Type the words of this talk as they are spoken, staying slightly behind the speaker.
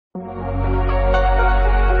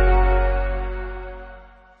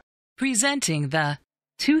Presenting the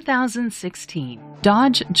 2016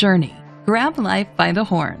 Dodge Journey. Grab life by the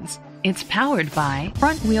horns. It's powered by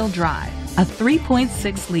front-wheel drive, a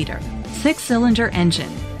 3.6-liter, 6-cylinder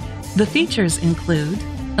engine. The features include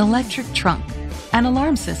electric trunk, an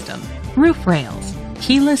alarm system, roof rails,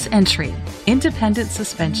 keyless entry, independent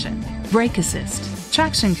suspension, brake assist,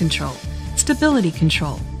 traction control, stability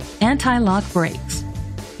control, anti-lock brakes.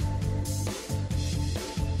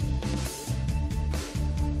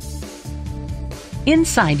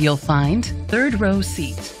 Inside you'll find third-row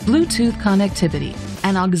seat, Bluetooth connectivity,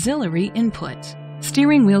 an auxiliary input,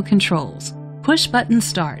 steering wheel controls, push-button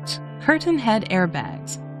start, curtain head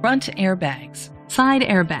airbags, front airbags,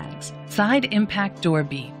 side impact door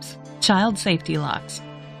beams, child safety locks.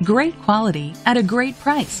 Great quality at a great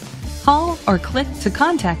price. Call or click to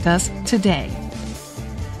contact us today.